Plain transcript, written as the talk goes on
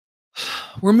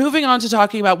We're moving on to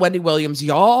talking about Wendy Williams,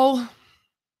 y'all.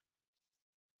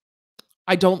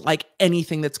 I don't like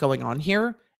anything that's going on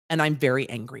here, and I'm very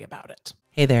angry about it.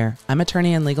 Hey there, I'm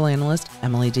attorney and legal analyst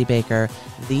Emily D. Baker.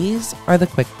 These are the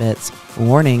quick bits.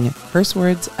 Warning, curse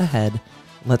words ahead.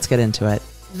 Let's get into it.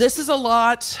 This is a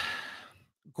lot.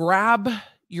 Grab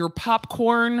your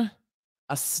popcorn,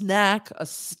 a snack, a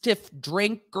stiff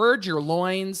drink, gird your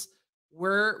loins.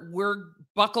 We're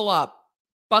buckle up.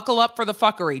 Buckle up for the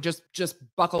fuckery. Just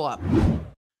buckle up.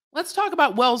 Let's talk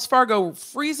about Wells Fargo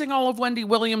freezing all of Wendy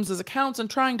Williams' accounts and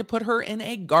trying to put her in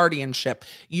a guardianship.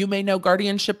 You may know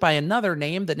guardianship by another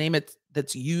name, the name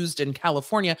that's used in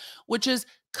California, which is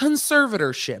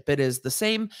conservatorship. It is the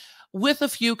same with a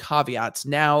few caveats.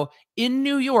 Now, in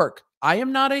New York, I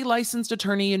am not a licensed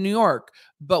attorney in New York,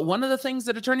 but one of the things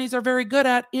that attorneys are very good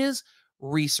at is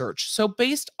research. So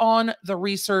based on the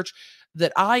research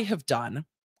that I have done,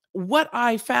 what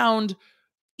I found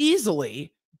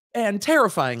easily and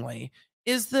terrifyingly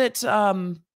is that,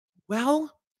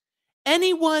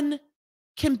 anyone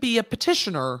can be a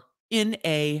petitioner in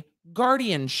a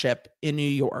guardianship in New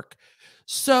York.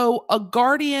 So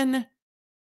to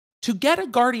get a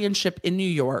guardianship in New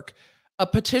York, a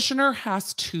petitioner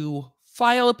has to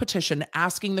file a petition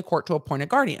asking the court to appoint a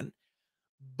guardian.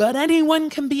 But anyone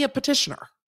can be a petitioner.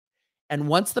 And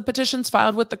once the petition's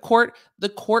filed with the court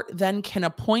then can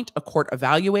appoint a court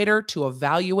evaluator to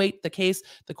evaluate the case.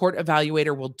 The court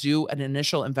evaluator will do an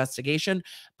initial investigation,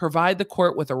 provide the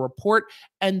court with a report,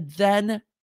 and then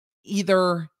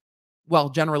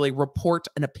generally report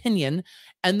an opinion.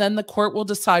 And then the court will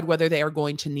decide whether they are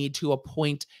going to need to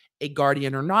appoint a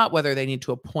guardian or not, whether they need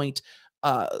to appoint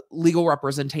legal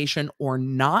representation or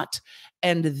not.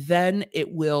 And then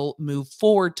it will move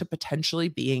forward to potentially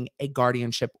being a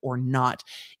guardianship or not.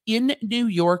 In New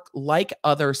York, like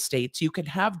other states, you can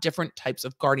have different types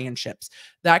of guardianships.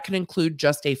 That can include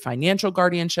just a financial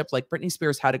guardianship, like Britney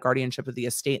Spears had a guardianship of the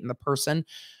estate and the person,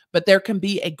 but there can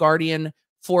be a guardian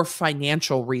for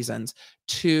financial reasons,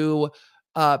 to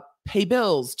pay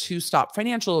bills, to stop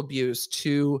financial abuse,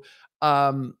 to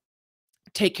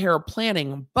take care of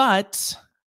planning, but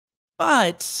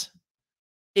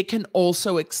it can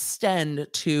also extend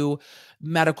to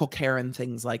medical care and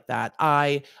things like that.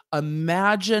 I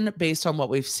imagine, based on what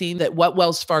we've seen, that what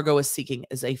Wells Fargo is seeking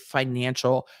is a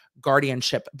financial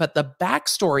guardianship. But the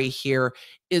backstory here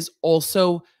is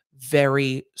also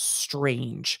very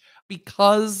strange,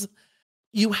 because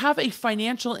you have a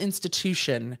financial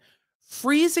institution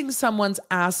freezing someone's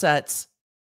assets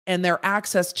and their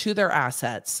access to their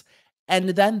assets. And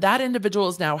then that individual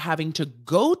is now having to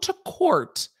go to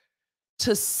court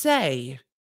to say,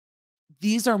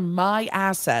 these are my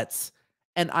assets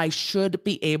and I should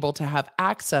be able to have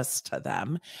access to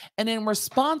them. And in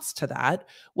response to that,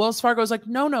 Wells Fargo is like,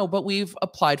 no, but we've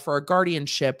applied for a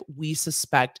guardianship. We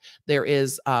suspect there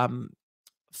is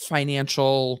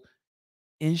financial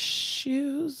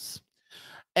issues.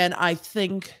 And I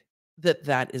think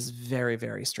that is very,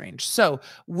 very strange. So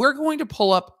we're going to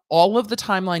pull up all of the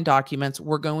timeline documents.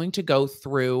 We're going to go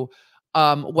through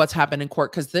what's happened in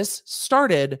court, because this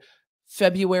started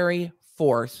February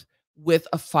 4th with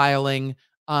a filing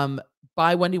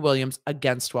by Wendy Williams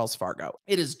against Wells Fargo.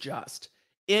 It is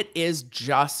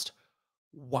just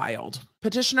wild.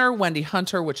 Petitioner Wendy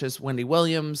Hunter, which is Wendy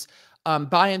Williams,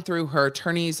 by and through her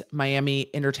attorneys, Miami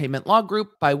Entertainment Law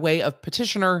Group, by way of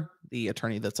petitioner, the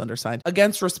attorney that's undersigned,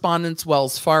 against respondents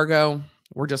Wells Fargo,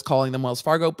 we're just calling them Wells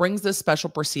Fargo, brings this special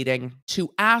proceeding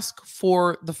to ask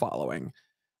for the following: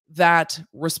 that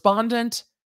respondent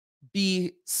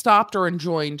be stopped or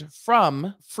enjoined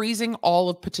from freezing all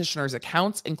of petitioner's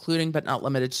accounts, including but not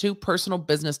limited to personal,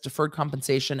 business, deferred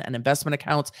compensation, and investment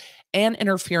accounts, and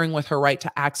interfering with her right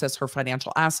to access her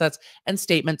financial assets and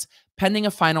statements pending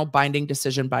a final binding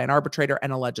decision by an arbitrator,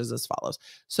 and alleges as follows.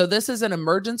 So this is an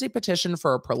emergency petition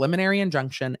for a preliminary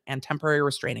injunction and temporary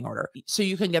restraining order. So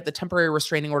you can get the temporary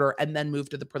restraining order and then move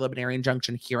to the preliminary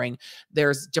injunction hearing.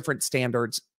 There's different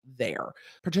standards there.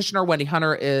 Petitioner Wendy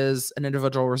Hunter is an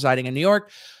individual residing in New York.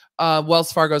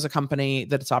 Wells Fargo is a company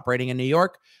that is operating in New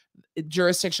York.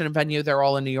 Jurisdiction and venue, they're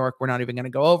all in New York. We're not even going to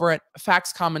go over it.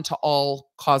 Facts common to all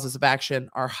causes of action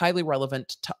are highly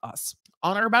relevant to us.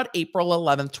 On or about April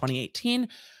 11th, 2018,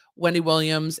 Wendy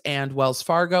Williams and Wells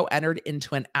Fargo entered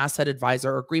into an asset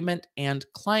advisor agreement and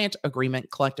client agreement,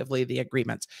 collectively the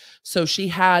agreements. So she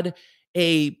had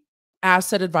a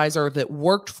asset advisor that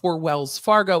worked for Wells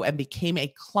Fargo and became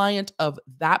a client of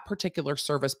that particular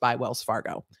service by Wells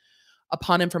Fargo.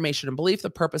 Upon information and belief, the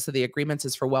purpose of the agreements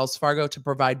is for Wells Fargo to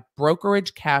provide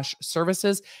brokerage cash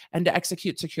services and to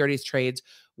execute securities trades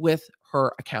with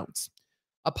her accounts.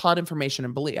 upon information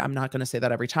and belief. I'm not going to say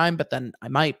that every time, but then I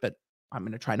might, but I'm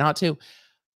going to try not to.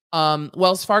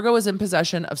 Wells Fargo is in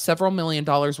possession of several $1 million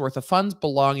worth of funds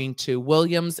belonging to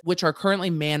Williams, which are currently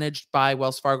managed by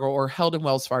Wells Fargo or held in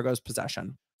Wells Fargo's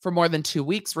possession. For more than 2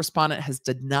 weeks, respondent has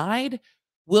denied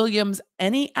Williams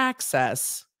any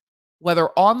access, whether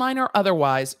online or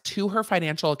otherwise, to her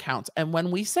financial accounts. And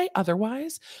when we say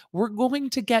otherwise, we're going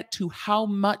to get to how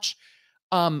much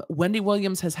Wendy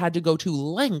Williams has had to go to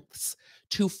lengths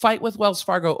to fight with Wells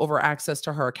Fargo over access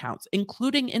to her accounts,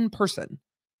 including in person.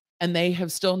 And they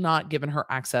have still not given her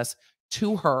access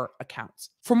to her accounts.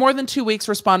 For more than 2 weeks,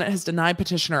 respondent has denied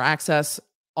petitioner access,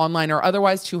 online or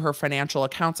otherwise, to her financial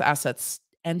accounts, assets,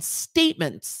 and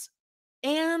statements.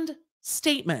 And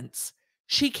statements.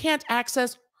 She can't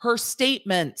access her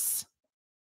statements.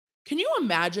 Can you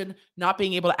imagine not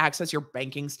being able to access your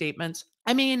banking statements?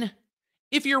 I mean,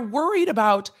 if you're worried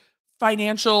about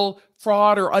financial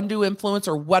fraud or undue influence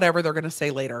or whatever they're going to say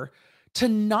later, to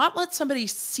not let somebody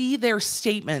see their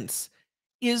statements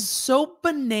is so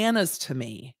bananas to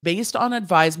me. Based on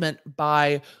advisement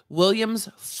by Williams'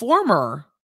 former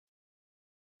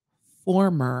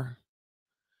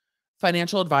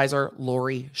financial advisor,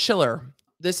 Lori Schiller.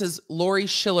 This is Lori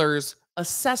Schiller's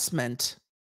assessment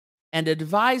and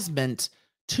advisement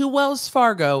to Wells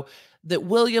Fargo that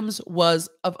Williams was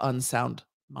of unsound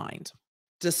mind.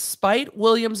 Despite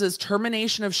Williams's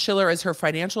termination of Schiller as her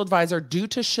financial advisor due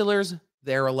to Schiller's,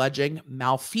 they're alleging,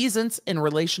 malfeasance in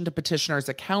relation to petitioner's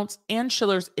accounts and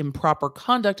Schiller's improper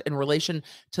conduct in relation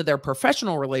to their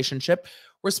professional relationship,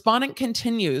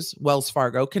 Wells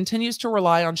Fargo continues to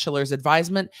rely on Schiller's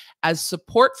advisement as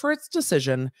support for its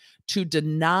decision to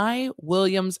deny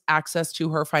Williams access to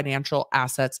her financial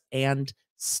assets and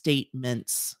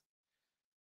statements.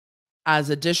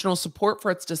 As additional support for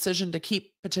its decision to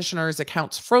keep petitioner's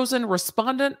accounts frozen,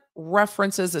 respondent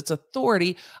references its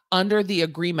authority under the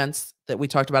agreements that we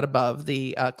talked about above,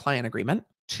 the client agreement,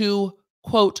 to,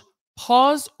 quote,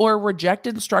 pause or reject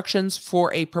instructions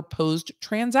for a proposed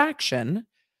transaction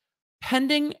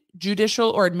pending judicial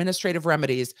or administrative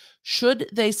remedies should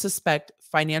they suspect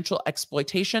financial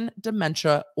exploitation,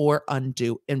 dementia, or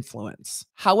undue influence.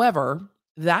 However,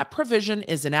 that provision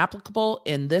is inapplicable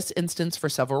in this instance for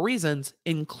several reasons,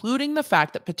 including the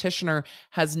fact that petitioner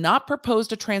has not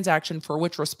proposed a transaction for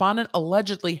which respondent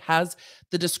allegedly has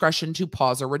the discretion to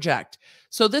pause or reject.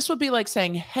 So this would be like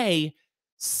saying, hey,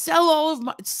 sell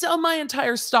my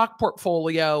entire stock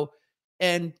portfolio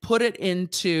and put it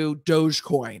into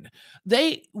Dogecoin.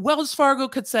 Wells Fargo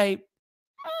could say,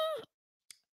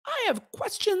 I have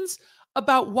questions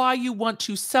about why you want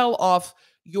to sell off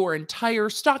your entire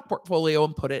stock portfolio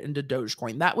and put it into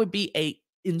Dogecoin. That would be a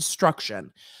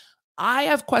instruction. I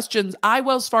have questions.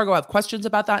 Wells Fargo, have questions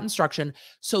about that instruction.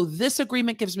 So this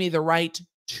agreement gives me the right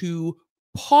to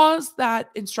pause that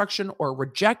instruction or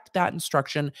reject that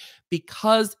instruction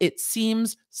because it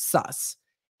seems sus.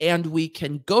 And we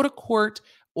can go to court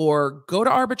or go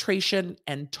to arbitration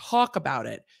and talk about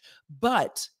it.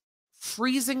 But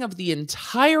freezing of the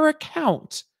entire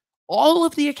account, all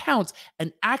of the accounts,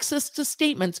 and access to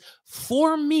statements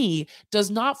for me does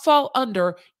not fall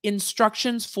under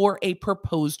instructions for a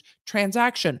proposed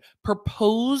transaction.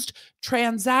 Proposed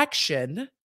transaction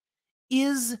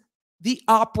is the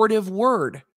operative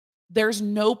word. There's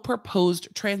no proposed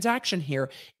transaction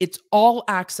here. It's all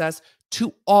access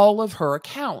to all of her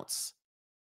accounts.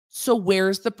 So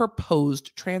where's the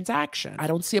proposed transaction? I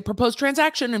don't see a proposed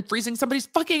transaction in freezing somebody's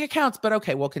fucking accounts, but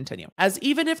okay, we'll continue. As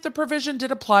even if the provision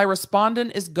did apply,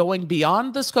 respondent is going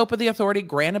beyond the scope of the authority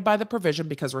granted by the provision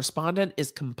because respondent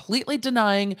is completely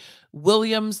denying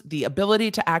Williams the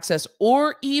ability to access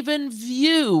or even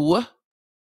view,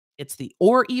 it's the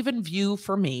or even view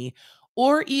for me,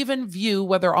 or even view,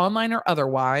 whether online or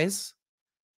otherwise,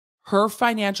 her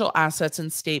financial assets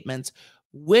and statements,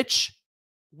 which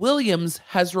Williams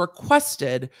has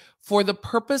requested for the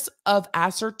purpose of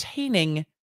ascertaining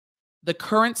the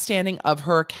current standing of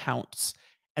her accounts,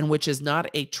 and which is not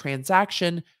a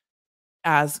transaction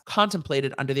as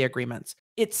contemplated under the agreements.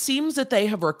 It seems that they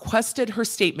have requested her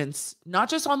statements, not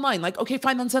just online, like, okay,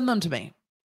 fine, then send them to me,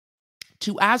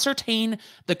 to ascertain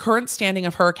the current standing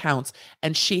of her accounts,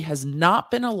 and she has not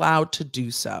been allowed to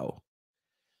do so.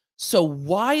 So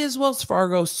why is Wells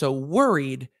Fargo so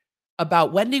worried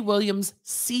about Wendy Williams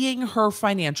seeing her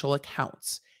financial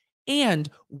accounts?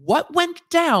 And what went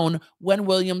down when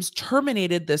Williams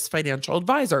terminated this financial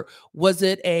advisor? Was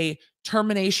it a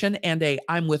termination and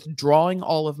I'm withdrawing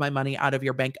all of my money out of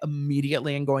your bank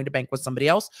immediately and going to bank with somebody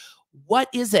else? What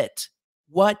is it?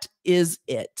 What is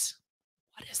it?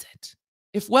 What is it?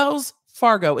 If Wells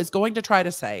Fargo is going to try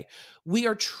to say, we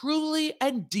are truly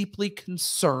and deeply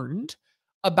concerned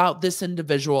about this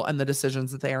individual and the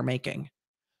decisions that they are making.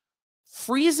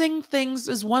 Freezing things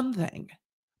is one thing,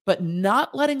 but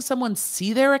not letting someone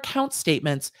see their account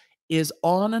statements is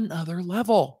on another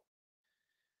level.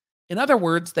 In other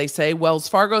words, they say Wells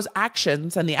Fargo's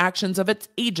actions and the actions of its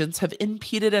agents have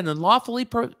impeded and unlawfully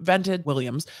prevented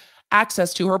Williams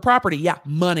access to her property. Yeah,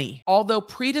 money. Although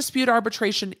pre-dispute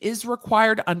arbitration is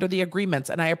required under the agreements,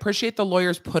 and I appreciate the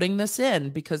lawyers putting this in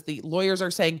because the lawyers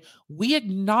are saying, we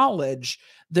acknowledge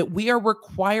that we are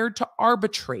required to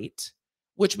arbitrate,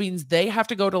 which means they have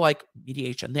to go to like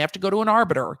mediation. They have to go to an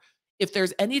arbiter. If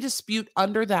there's any dispute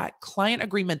under that client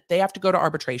agreement, they have to go to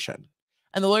arbitration.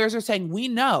 And the lawyers are saying, we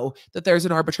know that there's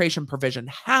an arbitration provision.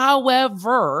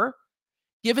 However,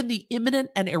 given the imminent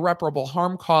and irreparable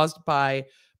harm caused by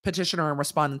petitioner and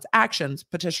respondent's actions,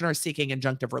 petitioner is seeking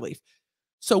injunctive relief.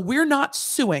 So we're not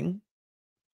suing.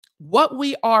 What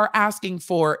we are asking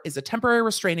for is a temporary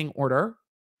restraining order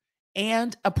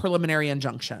and a preliminary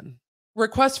injunction.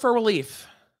 Request for relief.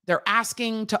 They're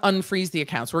asking to unfreeze the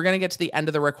accounts. We're going to get to the end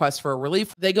of the request for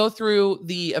relief. They go through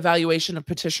the evaluation of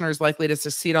petitioners likely to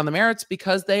succeed on the merits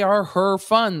because they are her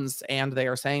funds, and they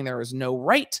are saying there is no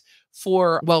right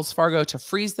for Wells Fargo to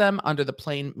freeze them under the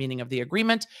plain meaning of the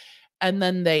agreement. And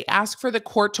then they ask for the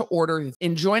court to order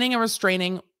enjoining and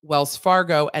restraining Wells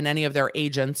Fargo and any of their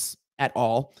agents at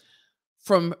all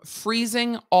from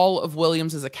freezing all of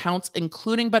Williams's accounts,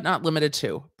 including but not limited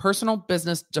to personal,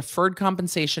 business, deferred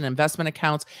compensation, investment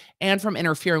accounts, and from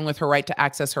interfering with her right to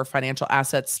access her financial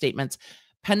assets statements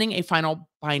pending a final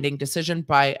binding decision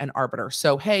by an arbiter.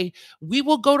 So, hey, we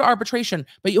will go to arbitration,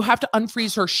 but you have to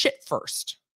unfreeze her shit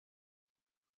first.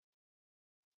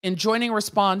 Enjoining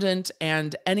respondent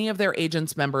and any of their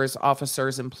agents, members,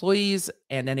 officers, employees,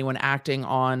 and anyone acting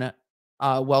on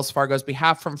Wells Fargo's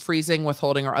behalf from freezing,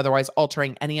 withholding, or otherwise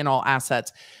altering any and all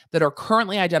assets that are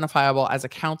currently identifiable as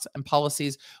accounts and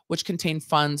policies which contain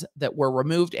funds that were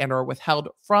removed and or withheld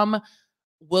from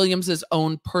Williams's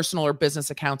own personal or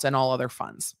business accounts and all other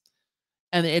funds.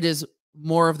 And it is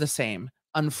more of the same.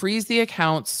 Unfreeze the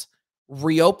accounts,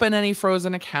 reopen any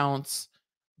frozen accounts,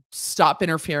 stop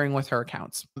interfering with her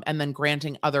accounts, and then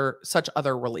granting such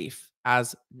other relief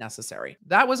as necessary.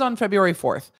 That was on February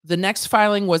 4th. The next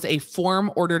filing was a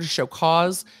form order to show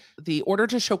cause. The order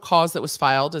to show cause that was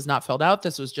filed is not filled out.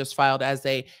 This was just filed as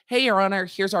a, hey, Your Honor,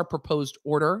 here's our proposed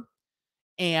order.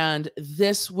 And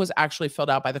this was actually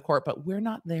filled out by the court, but we're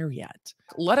not there yet.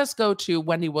 Let us go to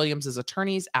Wendy Williams's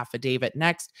attorney's affidavit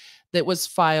next that was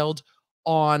filed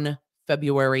on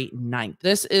February 9th.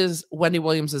 This is Wendy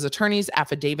Williams's attorney's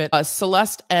affidavit.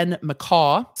 Celeste N.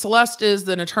 McCaw. Celeste is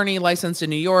an attorney licensed in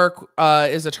New York,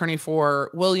 is attorney for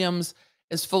Williams,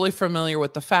 is fully familiar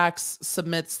with the facts,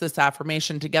 submits this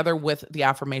affirmation together with the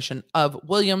affirmation of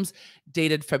Williams,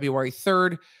 dated February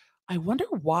 3rd. I wonder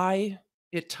why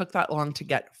it took that long to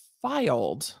get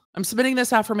filed. I'm submitting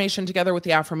this affirmation together with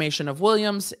the affirmation of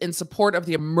Williams in support of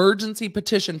the emergency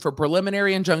petition for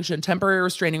preliminary injunction, temporary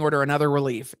restraining order, and other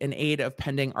relief in aid of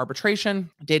pending arbitration,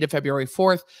 dated February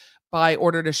 4th, by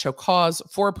order to show cause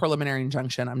for a preliminary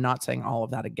injunction. I'm not saying all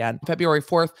of that again. February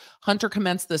 4th, Hunter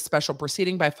commenced this special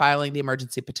proceeding by filing the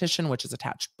emergency petition, which is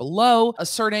attached below,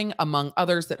 asserting, among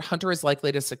others, that Hunter is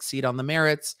likely to succeed on the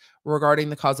merits regarding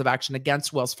the cause of action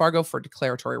against Wells Fargo for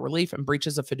declaratory relief and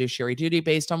breaches of fiduciary duty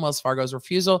based on Wells Fargo's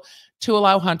refusal to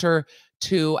allow Hunter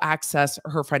to access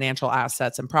her financial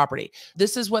assets and property.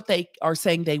 This is what they are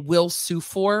saying they will sue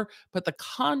for, but the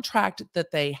contract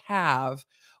that they have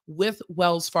with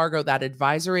Wells Fargo, that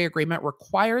advisory agreement,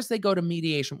 requires they go to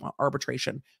mediation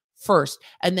arbitration first,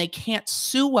 and they can't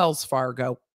sue Wells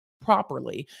Fargo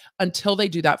properly until they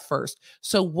do that first.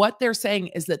 So what they're saying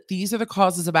is that these are the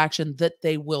causes of action that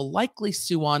they will likely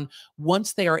sue on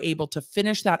once they are able to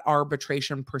finish that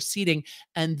arbitration proceeding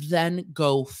and then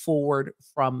go forward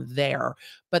from there.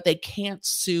 But they can't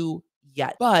sue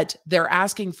yet. But they're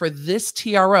asking for this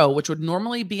TRO, which would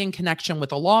normally be in connection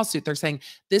with a lawsuit. They're saying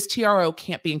this TRO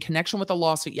can't be in connection with a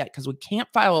lawsuit yet because we can't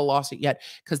file a lawsuit yet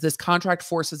because this contract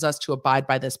forces us to abide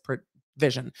by this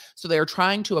provision. So they are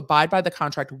trying to abide by the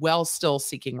contract while still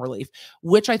seeking relief,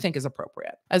 which I think is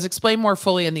appropriate. As explained more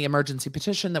fully in the emergency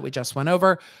petition that we just went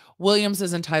over, Williams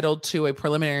is entitled to a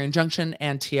preliminary injunction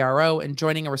and TRO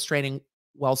enjoining and restraining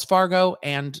Wells Fargo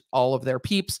and all of their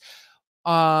peeps,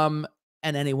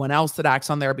 and anyone else that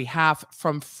acts on their behalf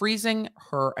from freezing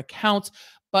her accounts,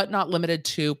 but not limited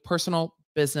to personal,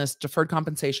 business, deferred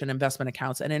compensation, investment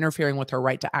accounts, and interfering with her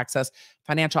right to access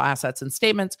financial assets and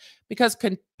statements because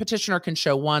petitioner can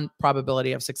show 1,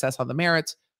 probability of success on the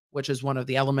merits, which is one of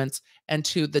the elements, and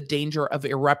 2, the danger of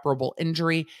irreparable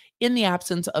injury in the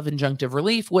absence of injunctive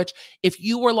relief, which if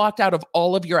you were locked out of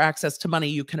all of your access to money,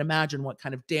 you can imagine what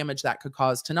kind of damage that could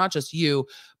cause to not just you,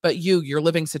 but your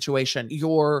living situation,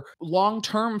 your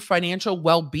long-term financial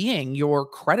well-being, your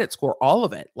credit score, all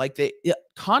of it, like the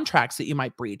contracts that you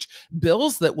might breach,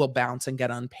 bills that will bounce and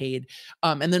get unpaid,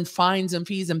 and then fines and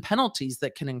fees and penalties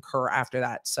that can incur after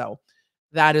that. So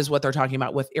that is what they're talking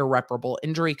about with irreparable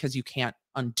injury, because you can't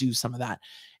undo some of that.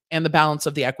 And the balance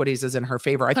of the equities is in her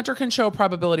favor. Hunter can show a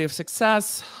probability of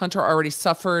success. Hunter already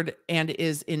suffered and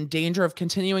is in danger of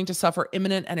continuing to suffer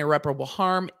imminent and irreparable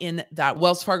harm in that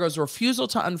Wells Fargo's refusal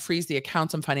to unfreeze the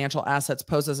accounts and financial assets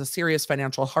poses a serious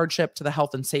financial hardship to the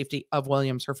health and safety of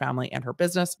Williams, her family, and her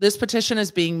business. This petition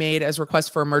is being made as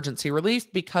request for emergency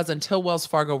relief because until Wells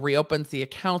Fargo reopens the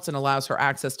accounts and allows her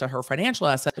access to her financial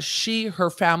assets, she, her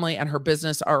family, and her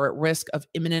business are at risk of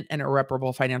imminent and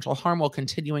irreparable financial harm while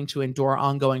continuing to endure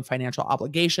ongoing financial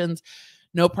obligations.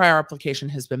 No prior application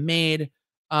has been made.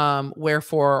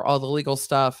 Wherefore all the legal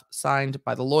stuff signed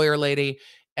by the lawyer lady,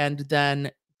 and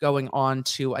then going on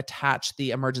to attach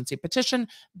the emergency petition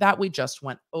that we just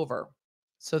went over.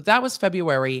 So that was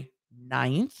February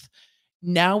 9th.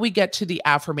 Now we get to the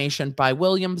affirmation by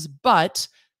Williams, but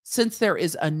since there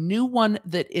is a new one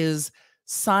that is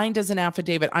signed as an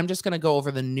affidavit, I'm just going to go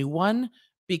over the new one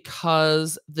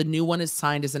because the new one is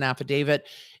signed as an affidavit.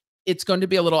 It's going to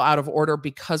be a little out of order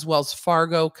because Wells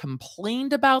Fargo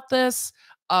complained about this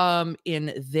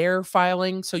in their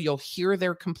filing. So you'll hear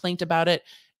their complaint about it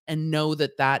and know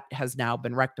that that has now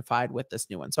been rectified with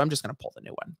this new one. So I'm just going to pull the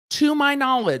new one. To my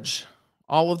knowledge,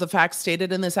 all of the facts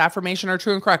stated in this affirmation are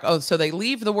true and correct. Oh, so they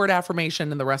leave the word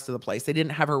affirmation in the rest of the place. They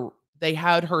didn't have her, they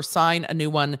had her sign a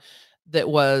new one that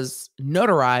was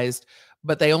notarized,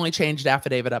 but they only changed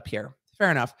affidavit up here. Fair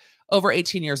enough. Over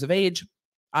 18 years of age.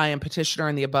 I am petitioner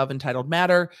in the above entitled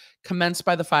matter, commenced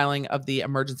by the filing of the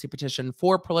emergency petition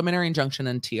for preliminary injunction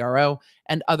and TRO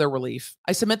and other relief.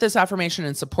 I submit this affirmation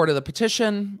in support of the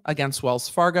petition against Wells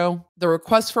Fargo. The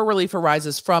request for relief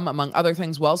arises from, among other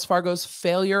things, Wells Fargo's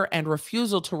failure and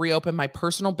refusal to reopen my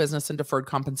personal business and deferred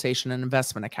compensation and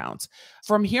investment accounts.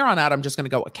 From here on out, I'm just going to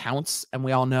go accounts, and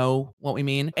we all know what we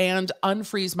mean, and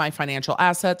unfreeze my financial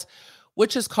assets,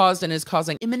 which has caused and is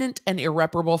causing imminent and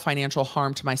irreparable financial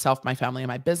harm to myself, my family, and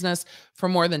my business. For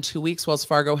more than 2 weeks, Wells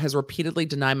Fargo has repeatedly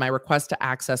denied my request to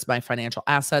access my financial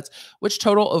assets, which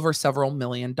total over several $1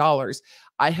 million.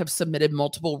 I have submitted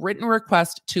multiple written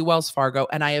requests to Wells Fargo,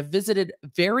 and I have visited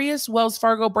various Wells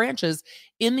Fargo branches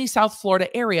in the South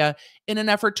Florida area in an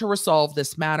effort to resolve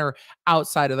this matter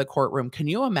outside of the courtroom. Can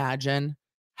you imagine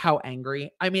how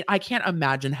angry? I mean, I can't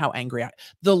imagine how angry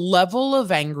the level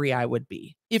of angry I would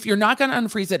be. If you're not going to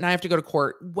unfreeze it and I have to go to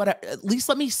court, at least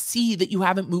let me see that you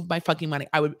haven't moved my fucking money.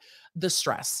 The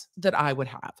stress that I would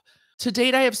have. To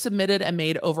date, I have submitted and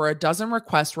made over a dozen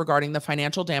requests regarding the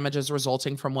financial damages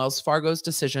resulting from Wells Fargo's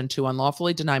decision to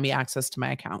unlawfully deny me access to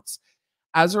my accounts.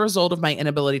 As a result of my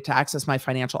inability to access my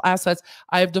financial assets,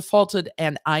 I have defaulted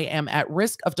and I am at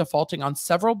risk of defaulting on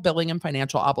several billing and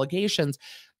financial obligations,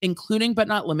 including but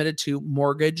not limited to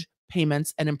mortgage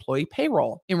payments and employee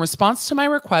payroll. In response to my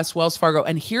request, Wells Fargo,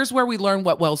 and here's where we learn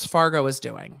what Wells Fargo is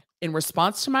doing. In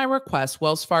response to my request,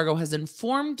 Wells Fargo has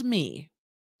informed me,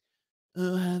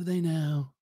 oh, have they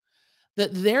now,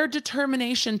 that their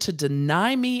determination to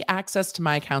deny me access to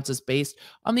my accounts is based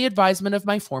on the advisement of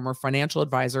my former financial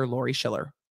advisor, Lori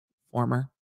Schiller,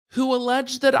 who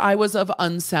alleged that I was of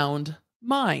unsound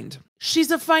mind.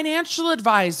 She's a financial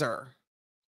advisor.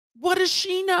 What does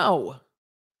she know?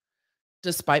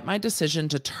 Despite my decision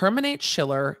to terminate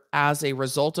Schiller as a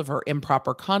result of her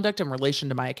improper conduct in relation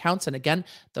to my accounts, and again,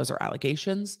 those are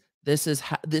allegations. This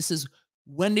is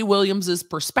Wendy Williams's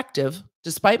perspective.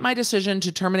 Despite my decision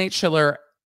to terminate Schiller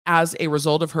as a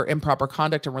result of her improper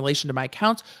conduct in relation to my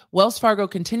accounts, Wells Fargo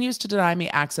continues to deny me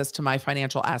access to my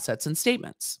financial assets and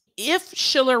statements. If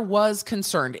Schiller was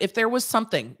concerned, if there was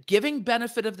something, giving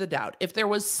benefit of the doubt, if there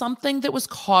was something that was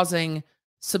causing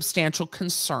substantial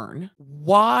concern,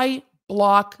 why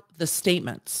block the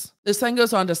statements? This then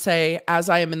goes on to say, as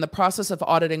I am in the process of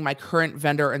auditing my current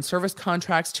vendor and service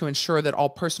contracts to ensure that all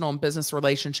personal and business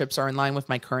relationships are in line with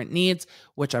my current needs,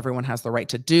 which everyone has the right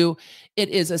to do, it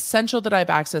is essential that I have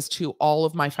access to all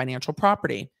of my financial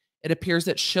property. It appears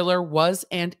that Schiller was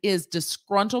and is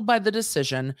disgruntled by the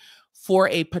decision for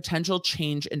a potential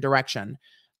change in direction.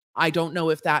 I don't know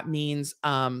if that means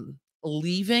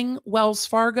leaving Wells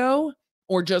Fargo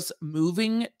or just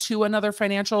moving to another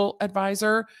financial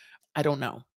advisor. I don't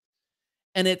know.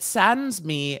 And it saddens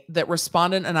me that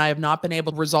respondent and I have not been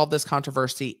able to resolve this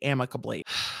controversy amicably.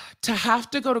 To have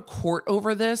to go to court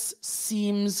over this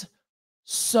seems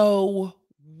so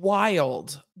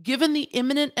wild. Given the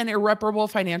imminent and irreparable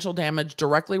financial damage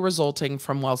directly resulting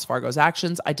from Wells Fargo's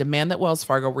actions, I demand that Wells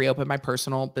Fargo reopen my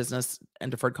personal, business,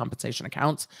 and deferred compensation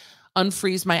accounts,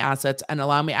 unfreeze my assets, and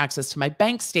allow me access to my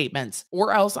bank statements,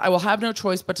 or else I will have no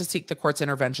choice but to seek the court's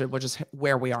intervention, which is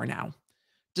where we are now.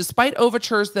 Despite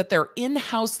overtures that their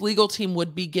in-house legal team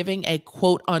would be giving a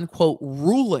quote-unquote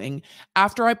ruling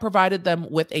after I provided them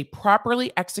with a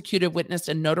properly executed, witnessed,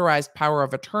 and notarized power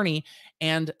of attorney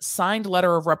and signed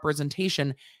letter of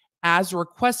representation as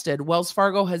requested, Wells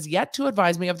Fargo has yet to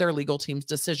advise me of their legal team's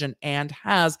decision and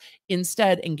has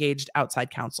instead engaged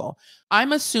outside counsel.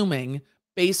 I'm assuming,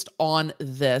 based on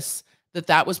this,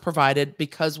 that was provided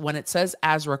because when it says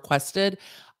as requested,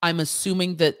 I'm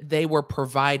assuming that they were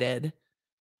provided,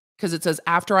 because it says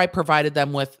after I provided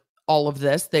them with all of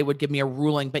this, they would give me a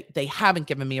ruling, but they haven't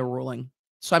given me a ruling.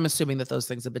 So I'm assuming that those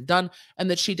things have been done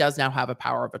and that she does now have a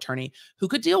power of attorney who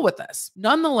could deal with this.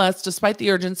 Nonetheless, despite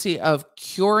the urgency of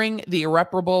curing the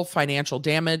irreparable financial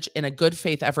damage in a good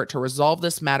faith effort to resolve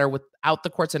this matter without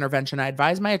the court's intervention, I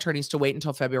advise my attorneys to wait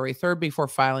until February 3rd before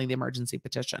filing the emergency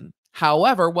petition.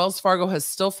 However, Wells Fargo has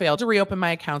still failed to reopen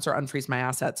my accounts or unfreeze my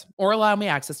assets or allow me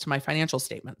access to my financial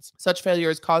statements. Such failure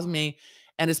has caused me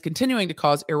and is continuing to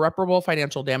cause irreparable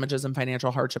financial damages and financial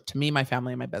hardship to me, my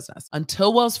family, and my business.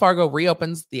 Until Wells Fargo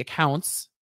reopens the accounts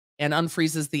and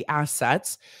unfreezes the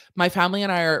assets, my family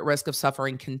and I are at risk of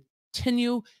suffering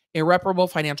continued irreparable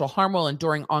financial harm while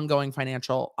enduring ongoing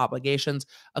financial obligations.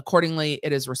 Accordingly,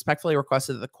 it is respectfully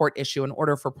requested that the court issue an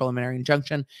order for preliminary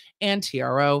injunction and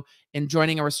TRO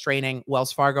enjoining and restraining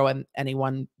Wells Fargo and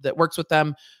anyone that works with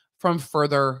them from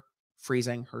further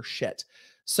freezing her shit.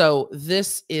 So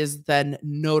this is then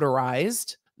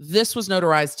notarized. This was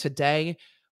notarized today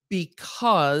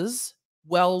because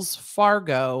Wells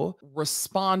Fargo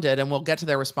responded, and we'll get to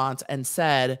their response, and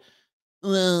said,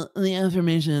 well, the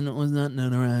affirmation was not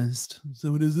notarized,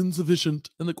 so it is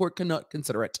insufficient, and the court cannot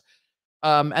consider it.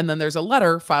 And then there's a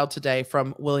letter filed today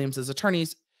from Williams's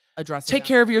attorneys addressing Take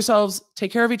care of yourselves.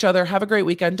 Take care of each other. Have a great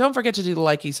weekend. Don't forget to do the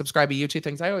likey, subscribe, you two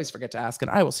things I always forget to ask,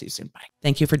 and I will see you soon. Bye.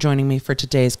 Thank you for joining me for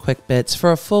today's Quick Bits.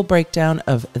 For a full breakdown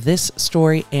of this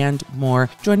story and more,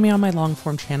 join me on my long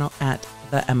form channel at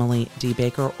The Emily D.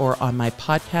 Baker or on my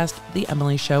podcast, The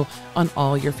Emily Show, on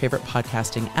all your favorite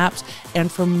podcasting apps.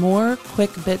 And for more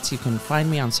quick bits, you can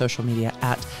find me on social media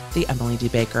at The Emily D.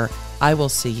 Baker. I will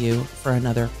see you for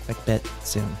another quick bit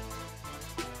soon.